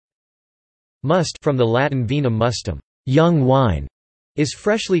Must, from the Latin vinum mustum, young wine, is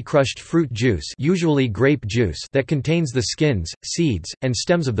freshly crushed fruit juice, usually grape juice, that contains the skins, seeds, and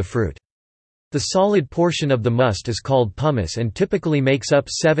stems of the fruit. The solid portion of the must is called pomace and typically makes up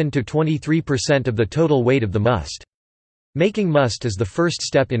 7 to 23% of the total weight of the must. Making must is the first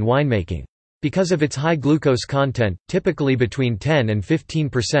step in winemaking. Because of its high glucose content, typically between 10 and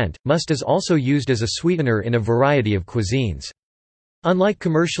 15%, must is also used as a sweetener in a variety of cuisines. Unlike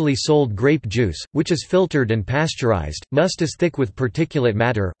commercially sold grape juice, which is filtered and pasteurized, must is thick with particulate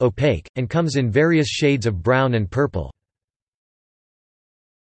matter, opaque, and comes in various shades of brown and purple.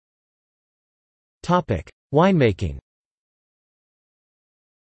 Winemaking.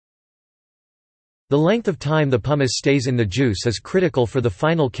 The length of time the pomace stays in the juice is critical for the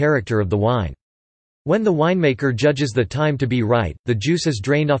final character of the wine. When the winemaker judges the time to be right, the juice is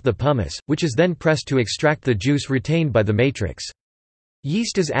drained off the pomace, which is then pressed to extract the juice retained by the matrix.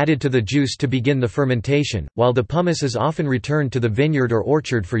 Yeast is added to the juice to begin the fermentation, while the pomace is often returned to the vineyard or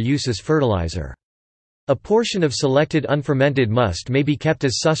orchard for use as fertilizer. A portion of selected unfermented must may be kept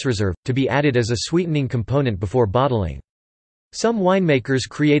as sussreserve, to be added as a sweetening component before bottling. Some winemakers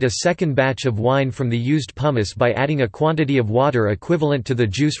create a second batch of wine from the used pomace by adding a quantity of water equivalent to the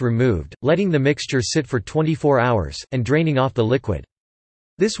juice removed, letting the mixture sit for 24 hours, and draining off the liquid.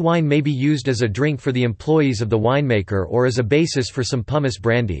 This wine may be used as a drink for the employees of the winemaker or as a basis for some pomace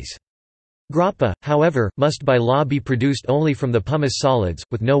brandies. Grappa, however, must by law be produced only from the pomace solids,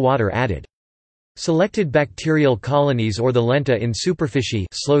 with no water added. Selected bacterial colonies or the lenta in superficie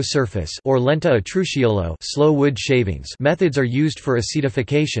slow surface or lenta a truciolo slow wood shavings methods are used for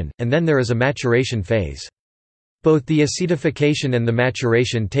acetification, and then there is a maturation phase. Both the acetification and the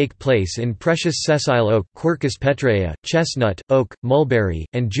maturation take place in precious sessile oak, Quercus petrea, chestnut, oak, mulberry,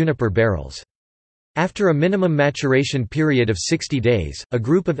 and juniper barrels. After a minimum maturation period of 60 days, a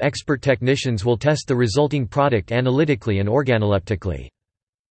group of expert technicians will test the resulting product analytically and organoleptically.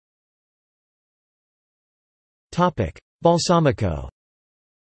 Balsamico.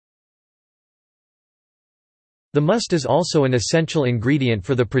 The must is also an essential ingredient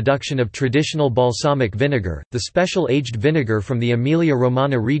for the production of traditional balsamic vinegar, the special aged vinegar from the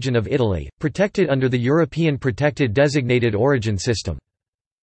Emilia-Romagna region of Italy, protected under the European Protected Designated Origin System.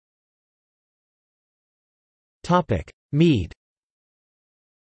 Mead.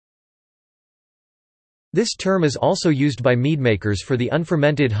 This term is also used by meadmakers for the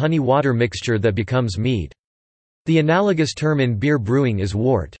unfermented honey-water mixture that becomes mead. The analogous term in beer brewing is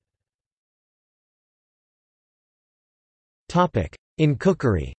wort. In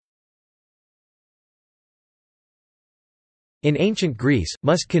cookery. In ancient Greece,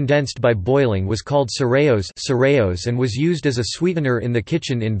 must condensed by boiling was called sereos and was used as a sweetener in the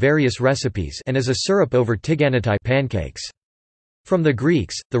kitchen in various recipes and as a syrup over tiganatai pancakes. From the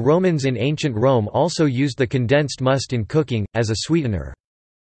Greeks, the Romans in ancient Rome also used the condensed must in cooking, as a sweetener.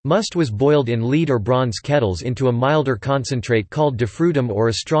 Must was boiled in lead or bronze kettles into a milder concentrate called defrutum or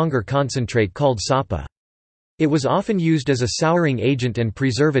a stronger concentrate called sapa. It was often used as a souring agent and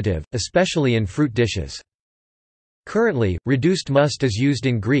preservative, especially in fruit dishes. Currently, reduced must is used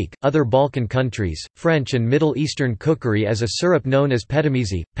in Greek, other Balkan countries, French and Middle Eastern cookery as a syrup known as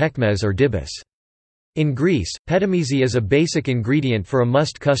petamizi, pekmez or dibis. In Greece, petamizi is a basic ingredient for a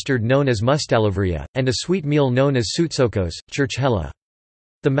must custard known as mustalavria, and a sweet meal known as soutsokos, churchhella.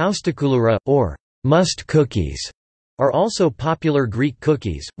 The moustakoulura, or must cookies, are also popular Greek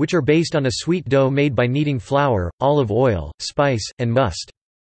cookies, which are based on a sweet dough made by kneading flour, olive oil, spice, and must.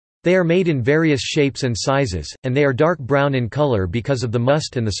 They are made in various shapes and sizes, and they are dark brown in color because of the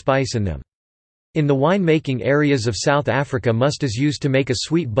must and the spice in them. In the wine-making areas of South Africa, must is used to make a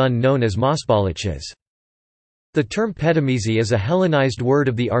sweet bun known as mosballiches. The term petamizi is a Hellenized word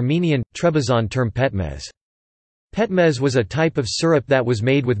of the Armenian, Trebizond term petmez. Petmez was a type of syrup that was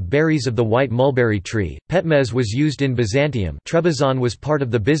made with berries of the white mulberry tree. Petmez was used in Byzantium. Trebizond was part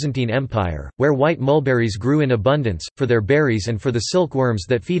of the Byzantine Empire, where white mulberries grew in abundance, for their berries and for the silkworms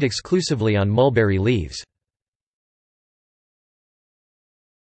that feed exclusively on mulberry leaves.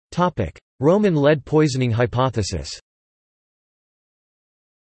 Roman lead poisoning hypothesis.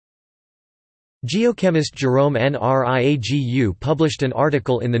 Geochemist Jerome Nriagu published an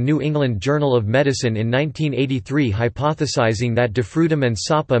article in the New England Journal of Medicine in 1983 hypothesizing that defrutum and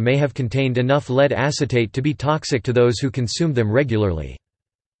sapa may have contained enough lead acetate to be toxic to those who consumed them regularly.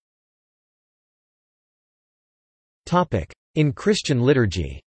 In Christian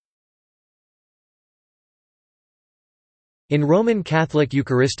liturgy. In Roman Catholic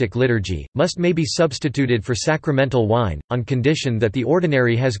Eucharistic liturgy, must may be substituted for sacramental wine, on condition that the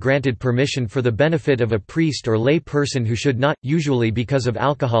ordinary has granted permission for the benefit of a priest or lay person who should not, usually because of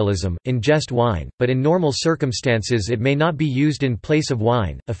alcoholism, ingest wine, but in normal circumstances it may not be used in place of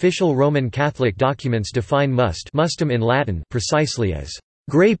wine. Official Roman Catholic documents define mustum in Latin precisely as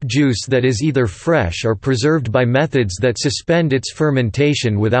grape juice that is either fresh or preserved by methods that suspend its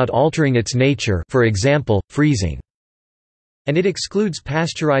fermentation without altering its nature, for example, freezing. And it excludes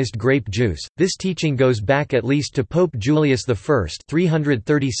pasteurized grape juice. This teaching goes back at least to Pope Julius I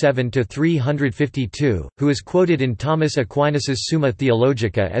 (337–352), who is quoted in Thomas Aquinas's Summa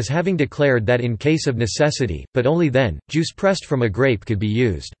Theologica as having declared that in case of necessity, but only then, juice pressed from a grape could be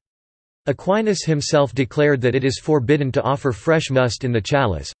used. Aquinas himself declared that it is forbidden to offer fresh must in the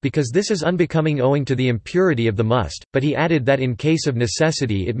chalice, because this is unbecoming owing to the impurity of the must, but he added that in case of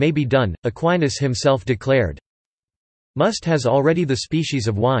necessity it may be done. Aquinas himself declared, "Must has already the species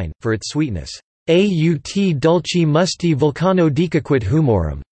of wine, for its sweetness. Aut dulci musti vulcano decaquit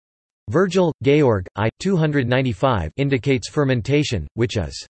humorum." Virgil, Georg, I. 295 indicates fermentation, which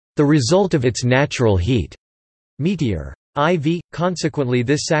is the result of its natural heat. Meteor. IV. Consequently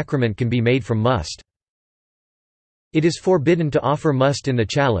this sacrament can be made from must. It is forbidden to offer must in the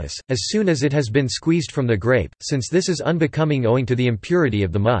chalice, as soon as it has been squeezed from the grape, since this is unbecoming owing to the impurity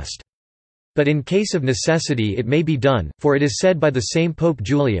of the must. But in case of necessity it may be done, for it is said by the same Pope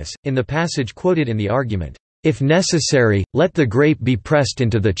Julius, in the passage quoted in the argument, "If necessary, let the grape be pressed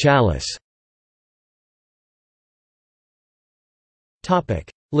into the chalice."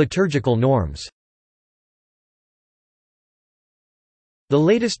 Liturgical norms. The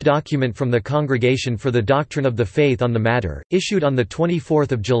latest document from the Congregation for the Doctrine of the Faith on the matter, issued on 24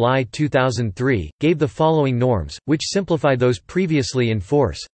 July 2003, gave the following norms, which simplify those previously in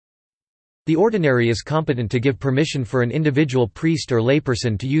force. The ordinary is competent to give permission for an individual priest or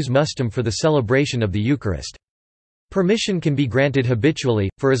layperson to use mustum for the celebration of the Eucharist. Permission can be granted habitually,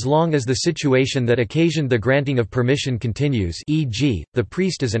 for as long as the situation that occasioned the granting of permission continues, e.g., the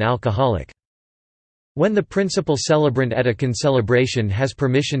priest is an alcoholic. When the principal celebrant at a concelebration has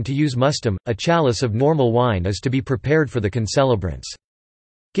permission to use mustum, a chalice of normal wine is to be prepared for the concelebrants.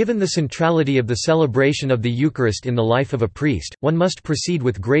 Given the centrality of the celebration of the Eucharist in the life of a priest, one must proceed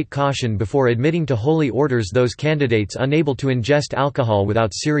with great caution before admitting to holy orders those candidates unable to ingest alcohol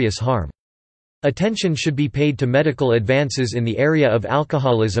without serious harm. Attention should be paid to medical advances in the area of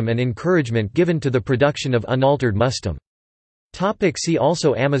alcoholism and encouragement given to the production of unaltered mustum. See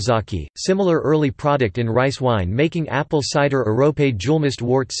also Amazaki, similar early product in rice wine making. Apple cider Europe Julmust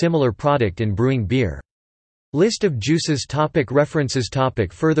wort similar product in brewing beer. List of juices. References.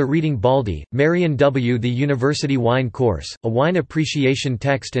 Further reading. Baldi, Marion W. The University Wine Course, A Wine Appreciation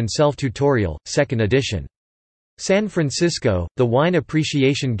Text and Self-Tutorial, 2nd edition. San Francisco, The Wine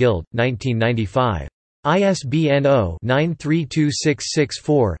Appreciation Guild, 1995. ISBN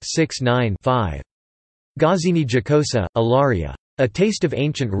 0-932664-69-5. Gazzini Giacosa, Ilaria. A Taste of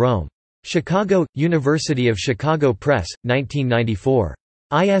Ancient Rome. Chicago, University of Chicago Press, 1994.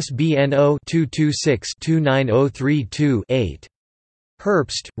 ISBN 0-226-29032-8.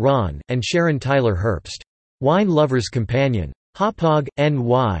 Herbst, Ron, and Sharon Tyler Herbst. Wine Lover's Companion. Hauppauge,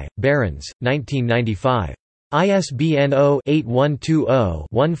 N.Y., Barron's, 1995. ISBN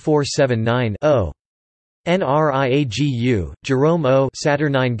 0-8120-1479-0. NRIAGU, Jerome O.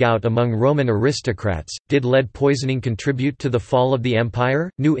 Saturnine gout among Roman aristocrats. Did lead poisoning contribute to the fall of the empire?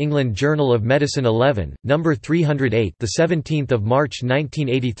 New England Journal of Medicine 11, number 308, the 17th of March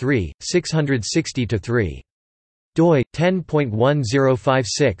 1983, 660-3. doi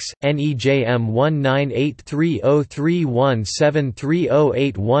 10.1056 NEJM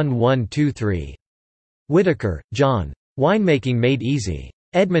 1983031730811123. Whitaker, John. Winemaking Made Easy.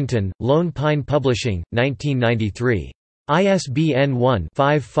 Edmonton, Lone Pine Publishing, 1993. ISBN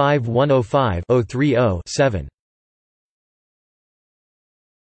 1-55105-030-7.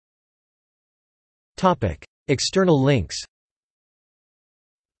 External links.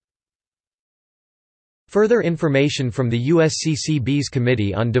 Further information from the USCCB's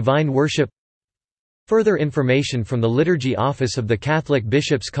Committee on Divine Worship. Further information from the Liturgy Office of the Catholic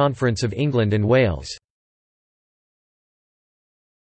Bishops' Conference of England and Wales.